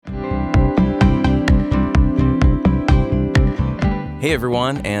Hey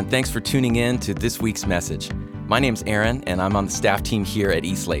everyone, and thanks for tuning in to this week's message. My name's Aaron, and I'm on the staff team here at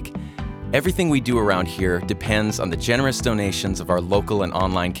Eastlake. Everything we do around here depends on the generous donations of our local and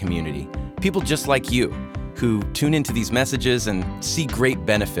online community. People just like you, who tune into these messages and see great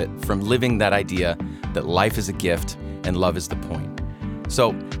benefit from living that idea that life is a gift and love is the point.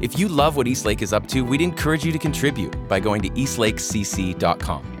 So, if you love what Eastlake is up to, we'd encourage you to contribute by going to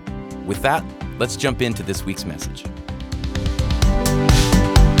eastlakecc.com. With that, let's jump into this week's message.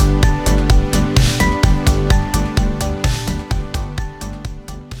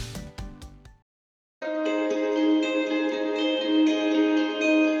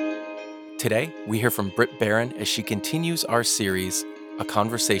 Today, we hear from Britt Barron as she continues our series, A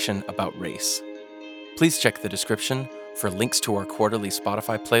Conversation About Race. Please check the description for links to our quarterly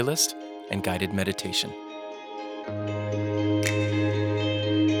Spotify playlist and guided meditation.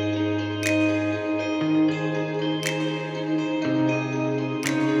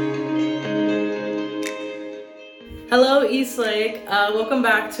 Hello, Eastlake. Welcome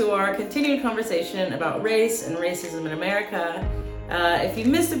back to our continued conversation about race and racism in America. If you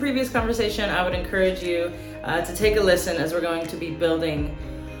missed the previous conversation, I would encourage you to take a listen as we're going to be building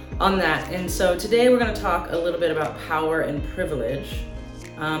on that. And so today we're going to talk a little bit about power and privilege.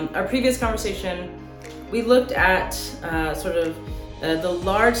 Our previous conversation, we looked at the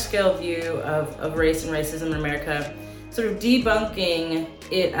large scale view of race and racism in America, sort of debunking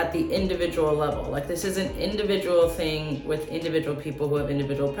it at the individual level. Like, this is an individual thing with individual people who have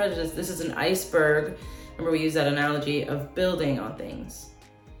individual prejudice. This is an iceberg. Remember, we use that analogy of building on things.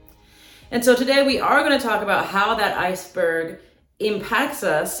 And so today we are going to talk about how that iceberg impacts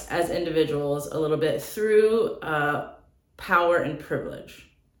us as individuals a little bit through power and privilege.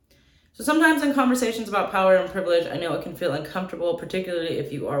 So sometimes in conversations about power and privilege, I know it can feel uncomfortable, particularly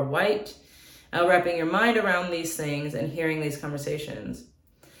if you are white, wrapping your mind around these things and hearing these conversations.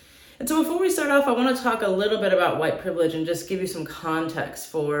 And so before we start off, I want to talk a little bit about white privilege and just give you some context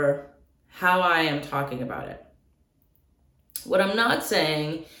for how I am talking about it. What I'm not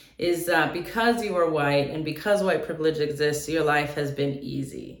saying is that because you are white and because white privilege exists, your life has been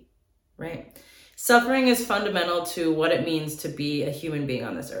easy, right? Suffering is fundamental to what it means to be a human being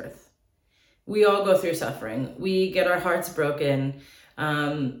on this earth. We all go through suffering. We get our hearts broken.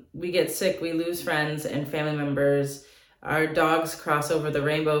 We get sick. We lose friends and family members. Our dogs cross over the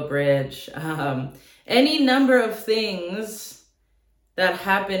rainbow bridge. Any number of things that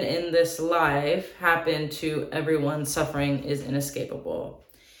happen in this life happen to everyone. Suffering is inescapable.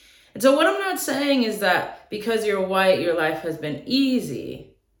 And so what I'm not saying is that because you're white, your life has been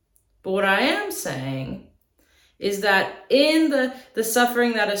easy. But what I am saying is that in the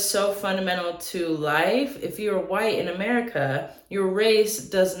suffering that is so fundamental to life, if you're white in America, your race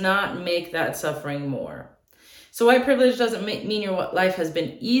does not make that suffering more. So white privilege doesn't mean your life has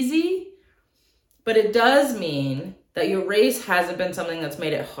been easy, but it does mean that your race hasn't been something that's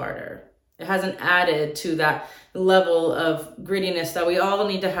made it harder. It hasn't added to that level of grittiness that we all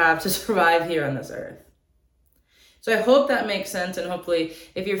need to have to survive here on this earth. So I hope that makes sense, and hopefully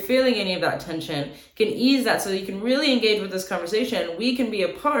if you're feeling any of that tension, can ease that so that you can really engage with this conversation. We can be a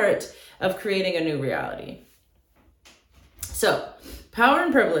part of creating a new reality. So power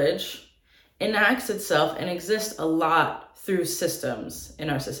and privilege enacts itself and exists a lot through systems in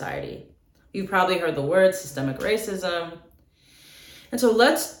our society. You've probably heard the word systemic racism. And so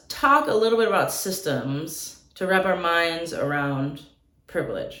let's talk a little bit about systems to wrap our minds around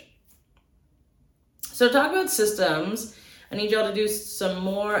privilege. So to talk about systems, I need y'all to do some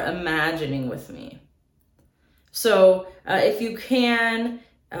more imagining with me. So if you can,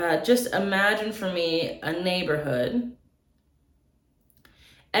 just imagine for me a neighborhood.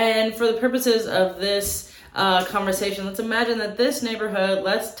 And for the purposes of this conversation, let's imagine that this neighborhood,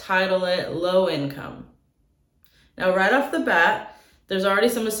 let's title it low income. Now, right off the bat, there's already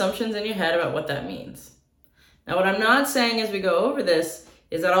some assumptions in your head about what that means. Now, what I'm not saying as we go over this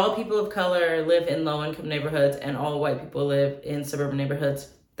is that all people of color live in low income neighborhoods and all white people live in suburban neighborhoods.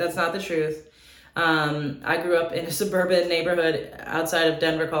 That's not the truth. I grew up in a suburban neighborhood outside of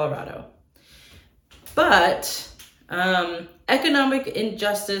Denver, Colorado. But economic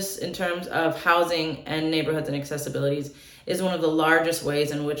injustice in terms of housing and neighborhoods and accessibilities is one of the largest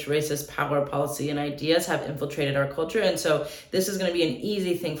ways in which racist power policy and ideas have infiltrated our culture. And so this is going to be an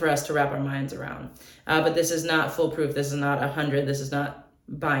easy thing for us to wrap our minds around. But this is not foolproof. This is not 100. This is not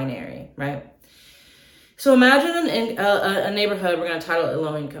binary, right? So imagine a neighborhood, we're going to title it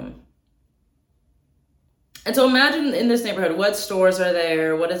low income. And so imagine in this neighborhood, what stores are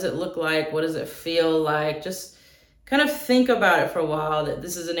there? What does it look like? What does it feel like? Just kind of think about it for a while, that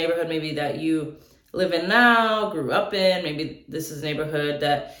this is a neighborhood maybe that you live in now, grew up in. Maybe this is a neighborhood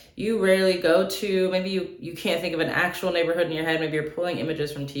that you rarely go to. Maybe you can't think of an actual neighborhood in your head. Maybe you're pulling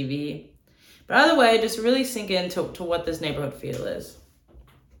images from TV. But either way, just really sink into what this neighborhood feel is.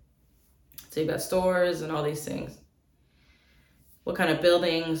 So you've got stores and all these things. What kind of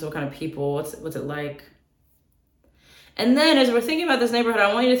buildings, what kind of people, what's it like? And then as we're thinking about this neighborhood,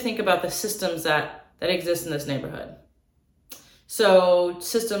 I want you to think about the systems that exist in this neighborhood. So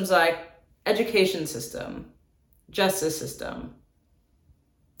systems like education system, justice system,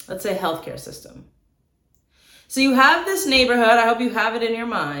 let's say healthcare system. So you have this neighborhood, I hope you have it in your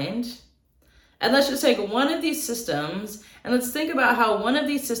mind. And let's just take one of these systems and let's think about how one of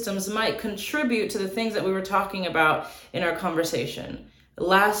these systems might contribute to the things that we were talking about in our conversation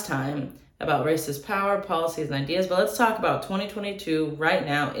last time about racist power, policies, and ideas. But let's talk about 2022 right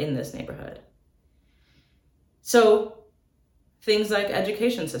now in this neighborhood. So things like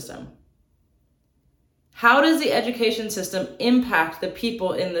education system. How does the education system impact the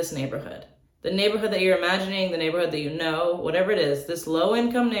people in this neighborhood? The neighborhood that you're imagining, the neighborhood that you know, whatever it is, this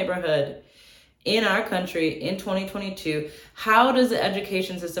low-income neighborhood in our country in 2022, how does the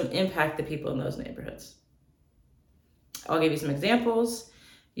education system impact the people in those neighborhoods? I'll give you some examples.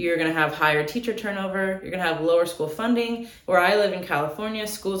 You're going to have higher teacher turnover. You're going to have lower school funding. Where I live in California,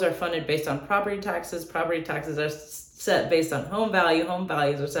 schools are funded based on property taxes. Property taxes are set based on home value. Home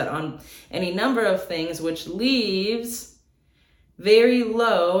values are set on any number of things, which leaves very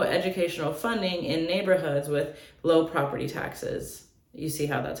low educational funding in neighborhoods with low property taxes. You see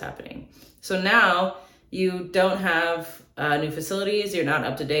how that's happening. So now you don't have new facilities. You're not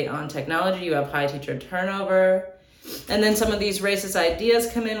up to date on technology. You have high teacher turnover. And then some of these racist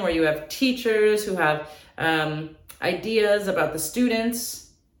ideas come in where you have teachers who have ideas about the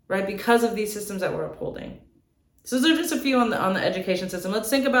students, right? Because of these systems that we're upholding. So those are just a few on the education system. Let's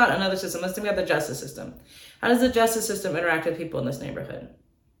think about another system. Let's think about the justice system. How does the justice system interact with people in this neighborhood?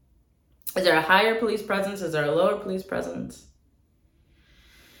 Is there a higher police presence? Is there a lower police presence?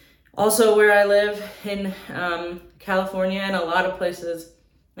 Also, where I live in California and a lot of places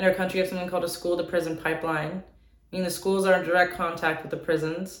in our country, have something called a school-to-prison pipeline. Meaning the schools are in direct contact with the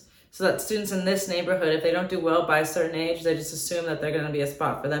prisons, so that students in this neighborhood, if they don't do well by a certain age, they just assume that they're going to be a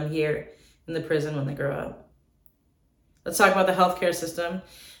spot for them here in the prison when they grow up. Let's talk about the healthcare system.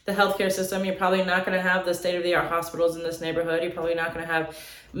 The healthcare system, you're probably not going to have the state-of-the-art hospitals in this neighborhood. You're probably not going to have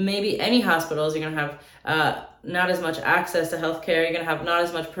maybe any hospitals. You're going to have not as much access to healthcare. You're going to have not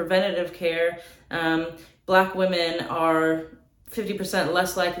as much preventative care. Black women are 50%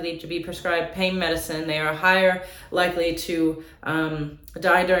 less likely to be prescribed pain medicine. They are higher likely to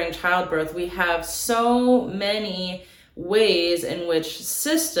die during childbirth. We have so many ways in which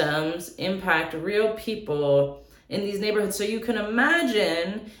systems impact real people in these neighborhoods. So you can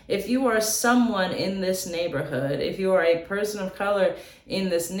imagine if you are someone in this neighborhood, if you are a person of color in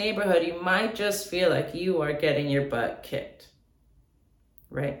this neighborhood, you might just feel like you are getting your butt kicked,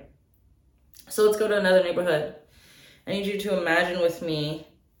 right? So let's go to another neighborhood. I need you to imagine with me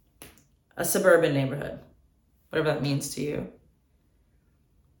a suburban neighborhood, whatever that means to you.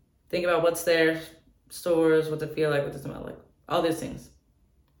 Think about what's there, stores, what they feel like, what they smell like, all these things.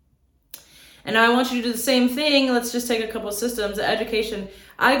 And now I want you to do the same thing. Let's just take a couple of systems. Education.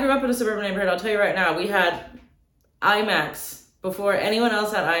 I grew up in a suburban neighborhood. I'll tell you right now, we had IMAX before anyone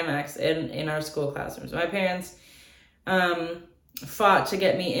else had IMAX in our school classrooms. My parents fought to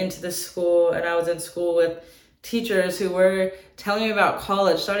get me into this school, and I was in school with teachers who were telling me about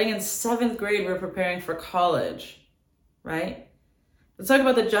college. Starting in 7th grade, we're preparing for college, right? Let's talk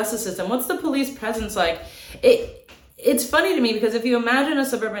about the justice system. What's the police presence like? It's funny to me because if you imagine a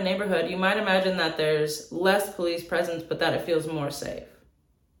suburban neighborhood, you might imagine that there's less police presence, but that it feels more safe.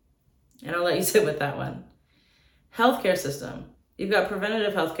 And I'll let you sit with that one. Healthcare system. You've got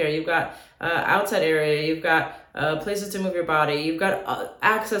preventative healthcare. You've got outside area. You've got places to move your body. You've got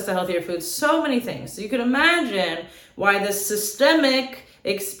access to healthier foods. So many things. So you can imagine why this systemic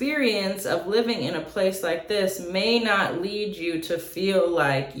experience of living in a place like this may not lead you to feel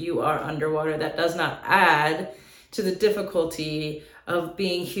like you are underwater. That does not add to the difficulty of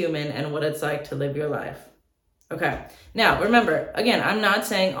being human and what it's like to live your life. Okay, now remember, again, I'm not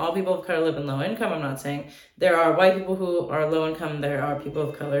saying all people of color live in low income. I'm not saying there are white people who are low income. There are people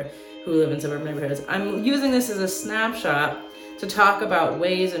of color who live in suburban neighborhoods. I'm using this as a snapshot to talk about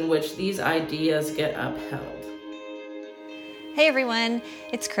ways in which these ideas get upheld. Hey everyone,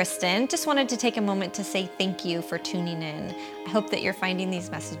 it's Kristen. Just wanted to take a moment to say thank you for tuning in. I hope that you're finding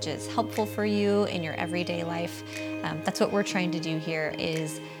these messages helpful for you in your everyday life. That's what we're trying to do here,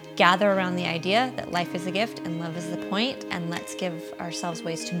 is gather around the idea that life is a gift and love is the point, and let's give ourselves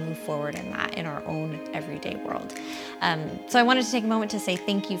ways to move forward in that in our own everyday world. So I wanted to take a moment to say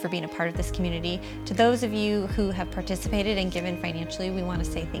thank you for being a part of this community. To those of you who have participated and given financially, we want to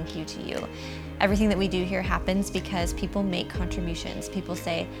say thank you to you. Everything that we do here happens because people make contributions. People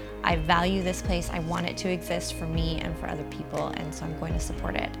say, I value this place, I want it to exist for me and for other people, and so I'm going to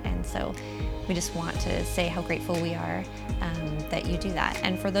support it. And so we just want to say how grateful we are that you do that.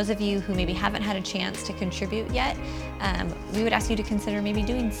 And for those of you who maybe haven't had a chance to contribute yet, we would ask you to consider maybe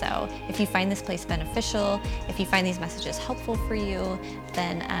doing so. If you find this place beneficial, if you find these messages helpful for you,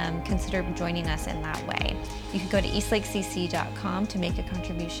 then consider joining us in that way. You can go to eastlakecc.com to make a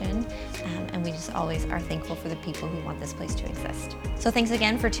contribution, and we just always are thankful for the people who want this place to exist. So thanks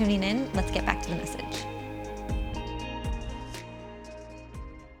again for tuning in. Let's get back to the message.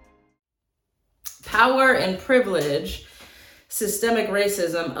 Power and privilege, systemic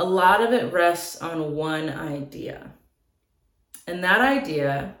racism, a lot of it rests on one idea. And that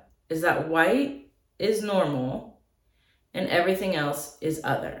idea is that white is normal and everything else is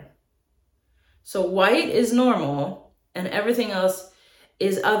other. So white is normal and everything else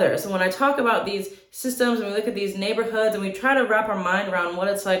is other. So when I talk about these systems and we look at these neighborhoods and we try to wrap our mind around what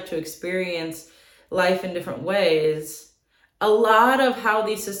it's like to experience life in different ways, a lot of how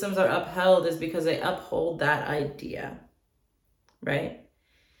these systems are upheld is because they uphold that idea, right?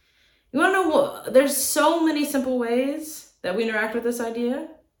 You want to know what? There's so many simple ways that we interact with this idea,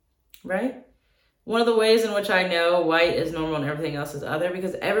 right? One of the ways in which I know white is normal and everything else is other,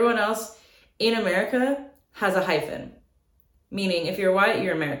 because everyone else in America has a hyphen, meaning if you're white,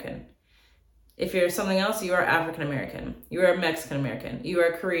 you're American. If you're something else, you are African American. You are Mexican American. You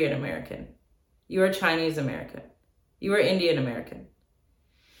are Korean American. You are Chinese American. You are Indian American.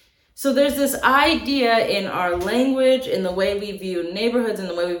 So there's this idea in our language, in the way we view neighborhoods, in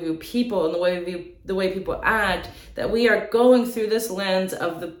the way we view people, in the way people act, that we are going through this lens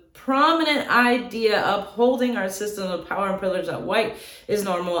of the prominent idea upholding our system of power and privilege that white is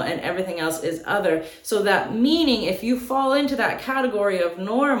normal and everything else is other. So that meaning, if you fall into that category of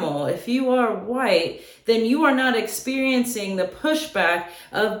normal, if you are white, then you are not experiencing the pushback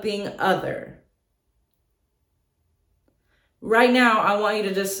of being other. Right now, I want you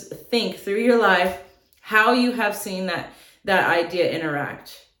to just think through your life how you have seen that idea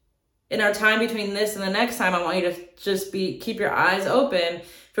interact. In our time between this and the next time, I want you to just keep your eyes open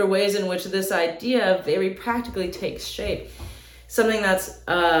for ways in which this idea very practically takes shape. Something that's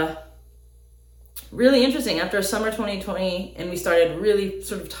really interesting. After summer 2020, and we started really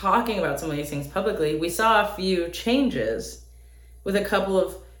sort of talking about some of these things publicly, we saw a few changes with a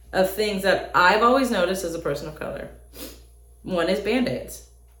couple of things that I've always noticed as a person of color. One is Band-Aids.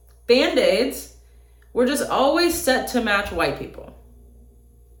 Band-Aids were just always set to match white people.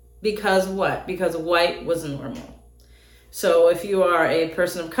 Because what? Because white was normal. So if you are a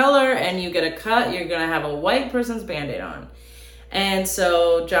person of color and you get a cut, you're going to have a white person's Band-Aid on. And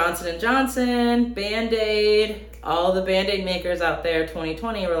so Johnson & Johnson, Band-Aid, all the Band-Aid makers out there,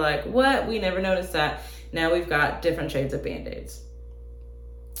 2020, were like, what? We never noticed that. Now we've got different shades of Band-Aids.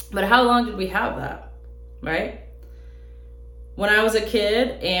 But how long did we have that, right? When I was a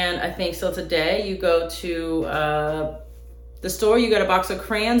kid, and I think still today, you go to the store, you get a box of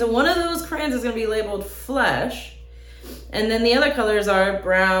crayons, and one of those crayons is going to be labeled flesh, and then the other colors are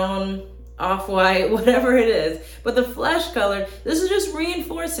brown, off-white, whatever it is. But the flesh color, this is just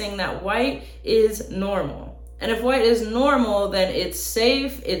reinforcing that white is normal. And if white is normal, then it's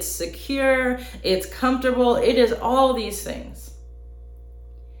safe, it's secure, it's comfortable, it is all these things.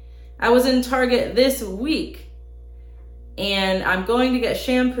 I was in Target this week, and I'm going to get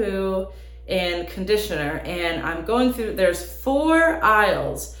shampoo and conditioner, and I'm going through, there's 4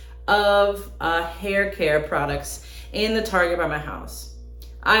 aisles of hair care products in the Target by my house.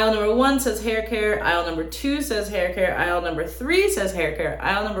 Aisle number 1 says hair care, aisle number 2 says hair care, aisle number 3 says hair care,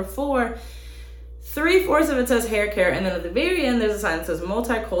 aisle number 4, 3/4 of it says hair care, and then at the very end there's a sign that says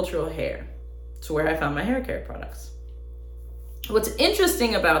multicultural hair. It's where I found my hair care products. What's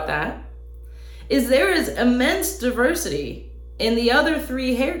interesting about that is there is immense diversity in the other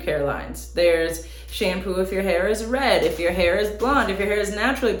 3 hair care lines. There's shampoo if your hair is red, if your hair is blonde, if your hair is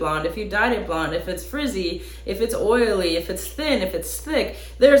naturally blonde, if you dyed it blonde, if it's frizzy, if it's oily, if it's thin, if it's thick.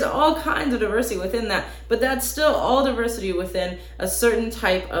 There's all kinds of diversity within that, but that's still all diversity within a certain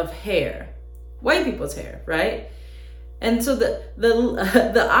type of hair. White people's hair, right? And so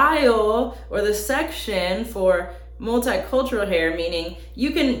the aisle or the section for multicultural hair, meaning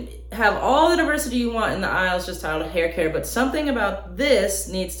you can have all the diversity you want in the aisles just out of hair care, but something about this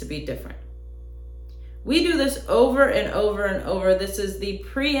needs to be different. We do this over and over and over. This is the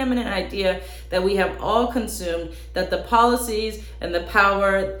preeminent idea that we have all consumed, that the policies and the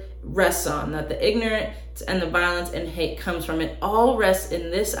power rests on, that the ignorance and the violence and hate comes from. It all rests in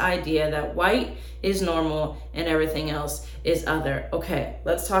this idea that white is normal and everything else is other. Okay,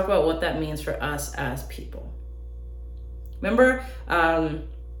 let's talk about what that means for us as people. Remember, I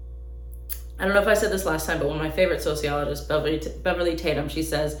don't know if I said this last time, but one of my favorite sociologists, Beverly Tatum, she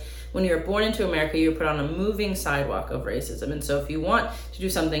says, when you're born into America, you're put on a moving sidewalk of racism. And so if you want to do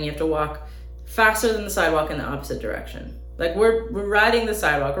something, you have to walk faster than the sidewalk in the opposite direction. Like we're riding the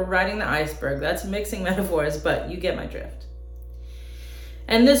sidewalk, we're riding the iceberg. That's mixing metaphors, but you get my drift.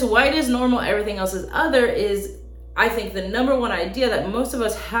 And this white is normal, everything else is other is, I think, the number one idea that most of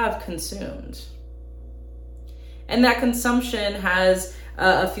us have consumed. And that consumption has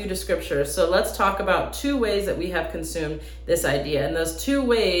a few descriptors. So let's talk about 2 ways that we have consumed this idea. And those 2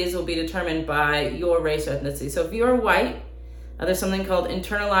 ways will be determined by your race or ethnicity. So if you're white, there's something called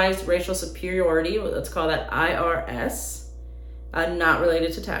internalized racial superiority. Let's call that IRS, not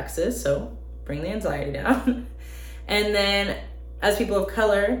related to taxes. So bring the anxiety down. And then as people of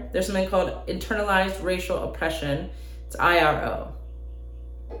color, there's something called internalized racial oppression. It's IRO.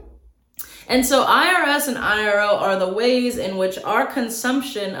 And so IRS and IRO are the ways in which our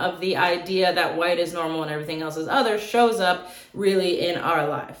consumption of the idea that white is normal and everything else is other shows up really in our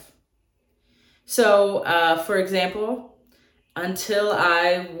life. So, for example, until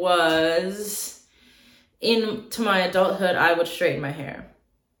I was into my adulthood, I would straighten my hair.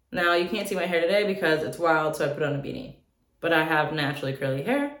 Now, you can't see my hair today because it's wild, so I put on a beanie. But I have naturally curly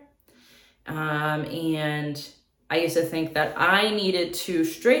hair. And I used to think that I needed to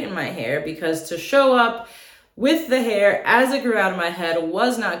straighten my hair because to show up with the hair as it grew out of my head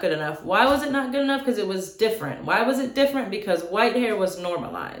was not good enough. Why was it not good enough? Because it was different. Why was it different? Because white hair was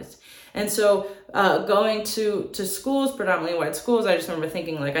normalized. And so going to schools, predominantly white schools, I just remember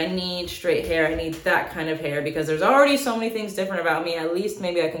thinking like, I need straight hair. I need that kind of hair because there's already so many things different about me. At least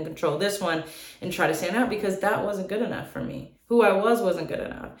maybe I can control this one and try to stand out because that wasn't good enough for me. Who I wasn't good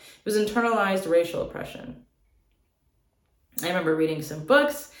enough. It was internalized racial oppression. I remember reading some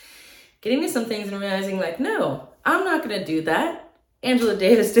books, getting to some things and realizing like, no, I'm not going to do that. Angela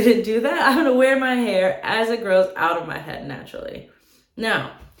Davis didn't do that. I'm going to wear my hair as it grows out of my head naturally.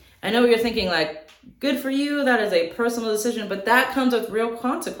 Now, I know what you're thinking, like, good for you. That is a personal decision, but that comes with real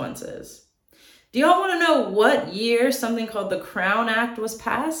consequences. Do y'all want to know what year something called the Crown Act was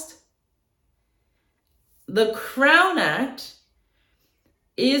passed? The Crown Act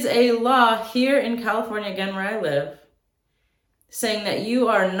is a law here in California, again, where I live, saying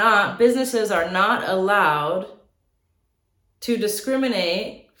that businesses are not allowed to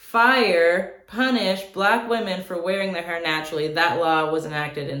discriminate, fire, punish Black women for wearing their hair naturally. That law was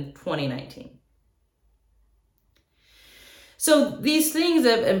enacted in 2019. So these things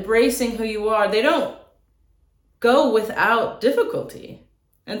of embracing who you are, they don't go without difficulty.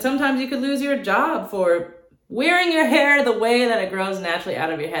 And sometimes you could lose your job for wearing your hair the way that it grows naturally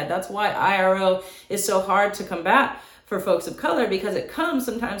out of your head. That's why IRO is so hard to combat for folks of color, because it comes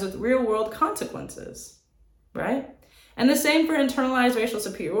sometimes with real world consequences, right? And the same for internalized racial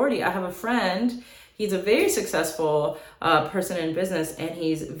superiority. I have a friend, he's a very successful person in business, and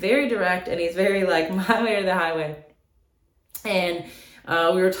he's very direct, and he's very like my way or the highway. And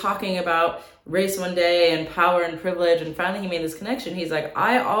we were talking about race one day and power and privilege, and finally he made this connection. He's like,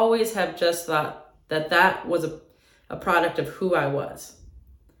 I always have just thought that was a product of who I was.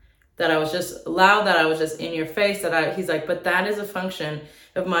 That I was just loud, that I was just in your face, he's like, but that is a function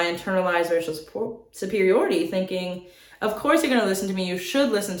of my internalized racial superiority, thinking, of course you're going to listen to me. You should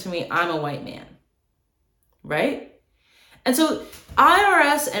listen to me. I'm a white man, right? And so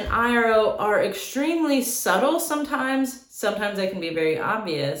IRS and IRO are extremely subtle sometimes. Sometimes they can be very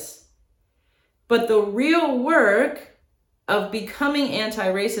obvious. But the real work of becoming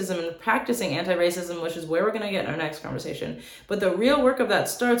anti-racism and practicing anti-racism, which is where we're going to get in our next conversation. But the real work of that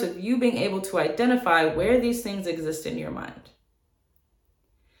starts with you being able to identify where these things exist in your mind.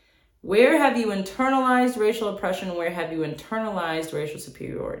 Where have you internalized racial oppression? Where have you internalized racial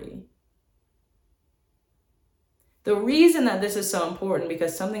superiority? The reason that this is so important,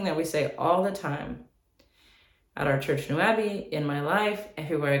 because something that we say all the time at our church, New Abbey, in my life,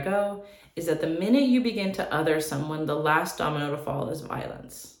 everywhere I go, is that the minute you begin to other someone, the last domino to fall is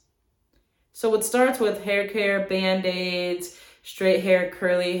violence. So what starts with hair care, Band-Aids, straight hair,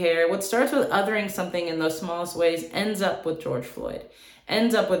 curly hair, what starts with othering something in those smallest ways ends up with George Floyd,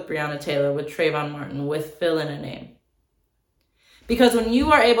 ends up with Breonna Taylor, with Trayvon Martin, with fill in a name. Because when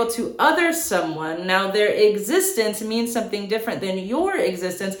you are able to other someone, now their existence means something different than your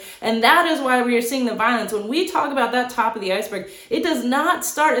existence. And that is why we are seeing the violence. When we talk about that top of the iceberg, it does not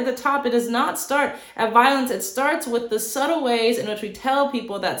start at the top. It does not start at violence. It starts with the subtle ways in which we tell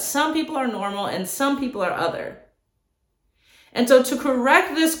people that some people are normal and some people are other. And so to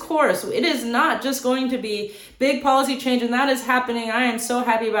correct this course, it is not just going to be big policy change, and that is happening. I am so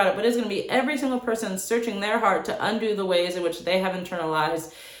happy about it, but it's going to be every single person searching their heart to undo the ways in which they have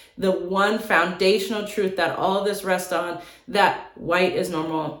internalized the one foundational truth that all of this rests on, that white is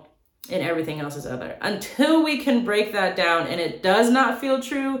normal and everything else is other. Until we can break that down, and it does not feel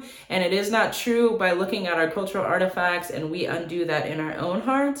true, and it is not true by looking at our cultural artifacts, and we undo that in our own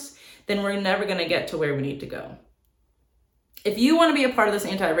hearts, then we're never going to get to where we need to go. If you want to be a part of this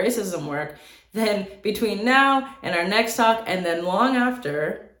anti-racism work, then between now and our next talk, and then long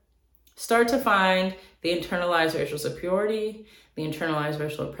after, start to find the internalized racial superiority, the internalized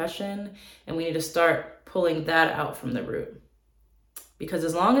racial oppression, and we need to start pulling that out from the root. Because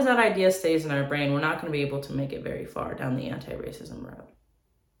as long as that idea stays in our brain, we're not going to be able to make it very far down the anti-racism road.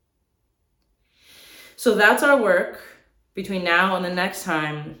 So that's our work between now and the next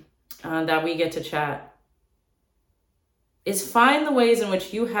time that we get to chat. Is find the ways in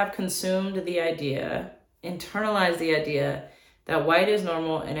which you have consumed the idea, internalized the idea that white is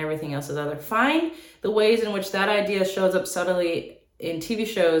normal and everything else is other. Find the ways in which that idea shows up subtly in TV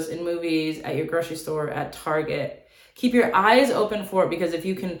shows, in movies, at your grocery store, at Target. Keep your eyes open for it, because if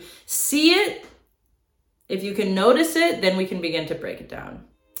you can see it, if you can notice it, then we can begin to break it down.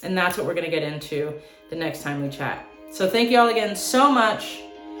 And that's what we're going to get into the next time we chat. So thank you all again so much.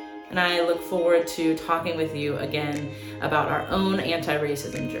 And I look forward to talking with you again about our own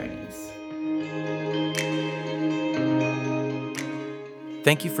anti-racism journeys.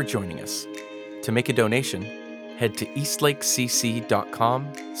 Thank you for joining us. To make a donation, head to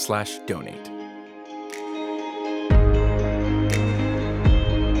eastlakecc.com/donate.